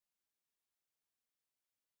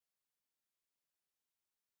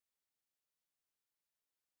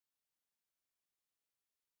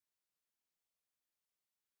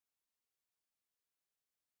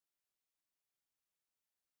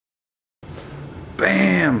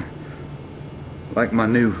Bam! Like my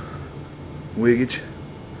new wiggage.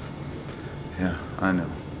 Yeah, I know.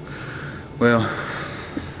 Well,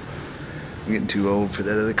 I'm getting too old for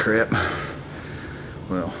that other crap.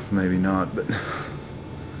 Well, maybe not, but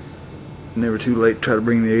never too late to try to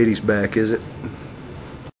bring the 80s back, is it?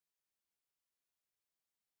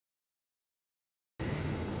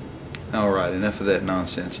 Alright, enough of that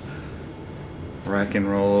nonsense. Rock and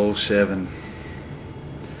roll 07.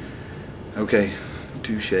 Okay,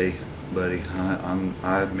 touche, buddy.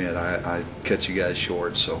 I admit I cut you guys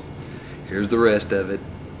short, so here's the rest of it.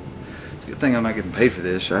 It's a good thing I'm not getting paid for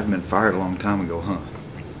this. I'd been fired a long time ago, huh?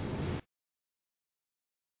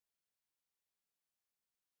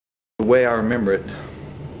 The way I remember it,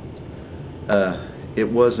 it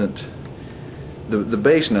wasn't the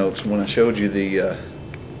bass notes when I showed you the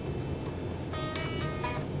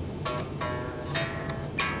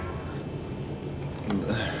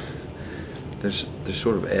they're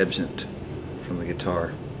sort of absent from the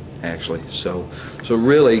guitar, actually. So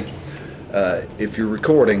really, if you're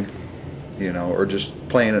recording, you know, or just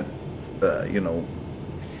playing it, you know,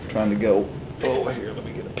 trying to go, oh, here, let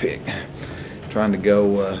me get a pick, trying to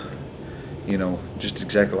go, you know, just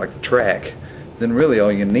exactly like the track, then really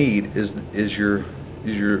all you need is your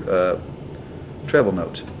treble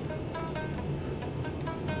notes.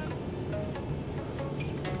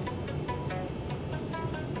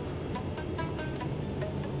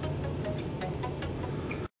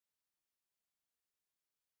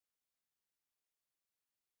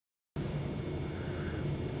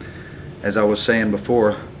 As I was saying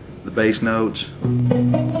before, the bass notes,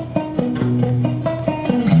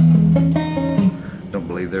 don't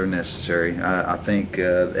believe they're necessary. I think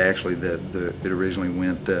actually it originally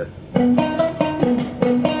went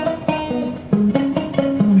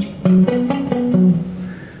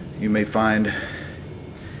you may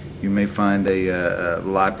find a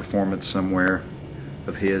live performance somewhere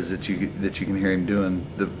of his that you can hear him doing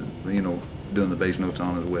doing the bass notes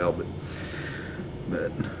on as well,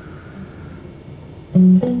 but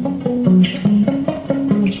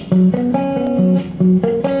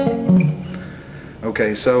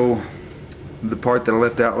okay, so the part that I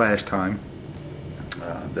left out last time,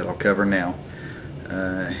 that I'll cover now,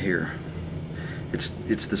 here,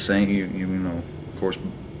 it's the same. You know, of course,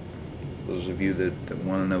 those of you that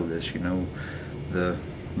want to know this, you know, the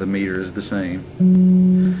meter is the same.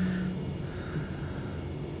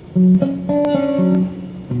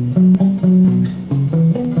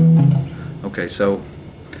 Okay, so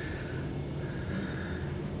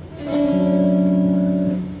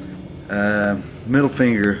middle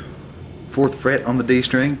finger 4th fret on the D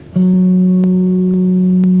string,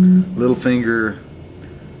 little finger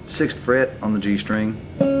 6th fret on the G string,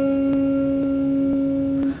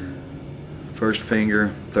 1st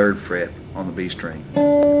finger 3rd fret on the B string.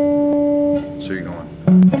 So you're going.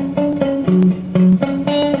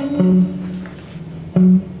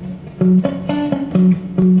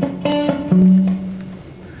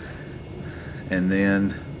 And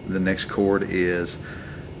then the next chord is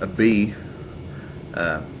a B.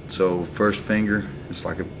 So 1st finger, it's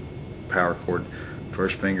like a power chord.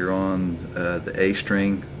 1st finger on the A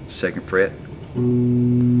string, 2nd fret.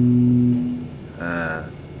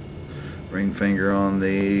 Ring finger on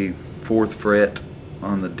the 4th fret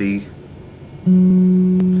on the D,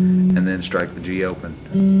 and then strike the G open.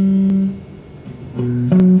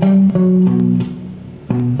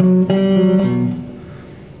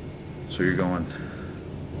 So you're going.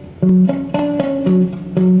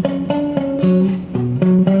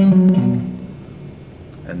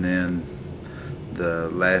 And then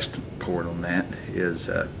the last chord on that is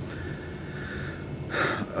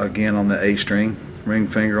again on the A string, ring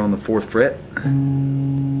finger on the 4th fret,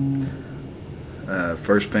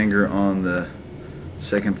 1st finger on the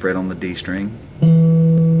 2nd fret on the D string,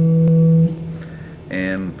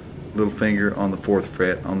 and little finger on the 4th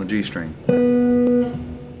fret on the G string.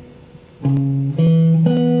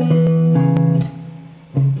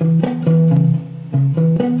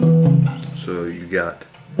 So you got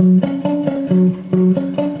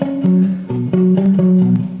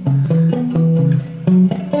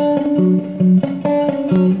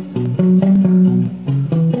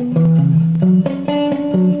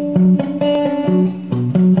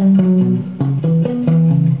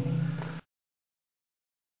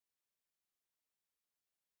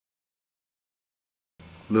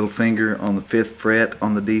little finger on the 5th fret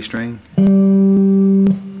on the D string,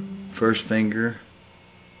 1st finger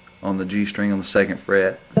on the G string on the 2nd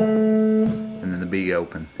fret, and then the B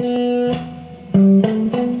open.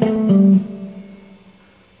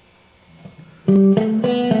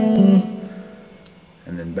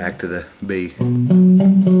 And then back back to the B.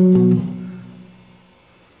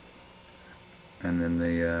 And then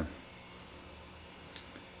the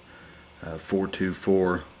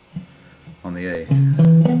 4-2-4 on the A.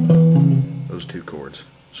 Those two chords.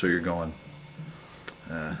 So you're going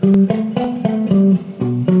and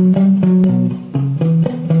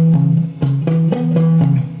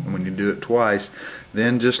when you do it twice,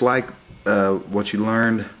 then just like what you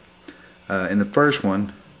learned in the first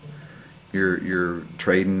one, you're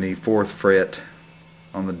trading the 4th fret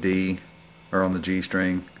on the D or on the G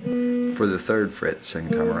string for the 3rd fret the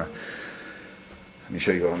second time around. Let me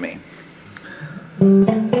show you what I mean.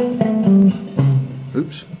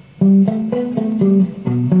 Oops.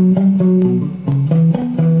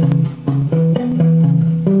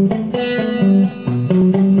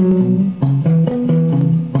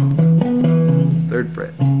 Third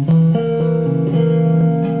fret.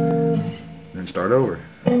 Then start over.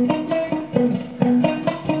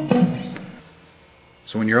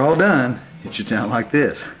 So when you're all done, it should sound like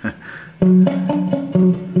this.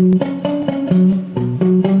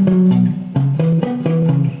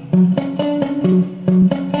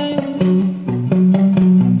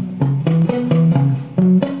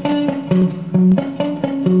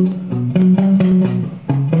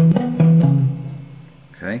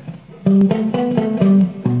 Okay.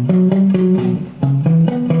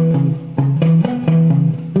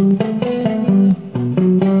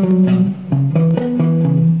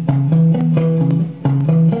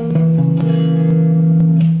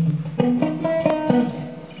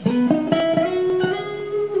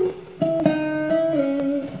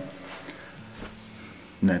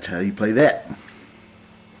 And that's how you play that.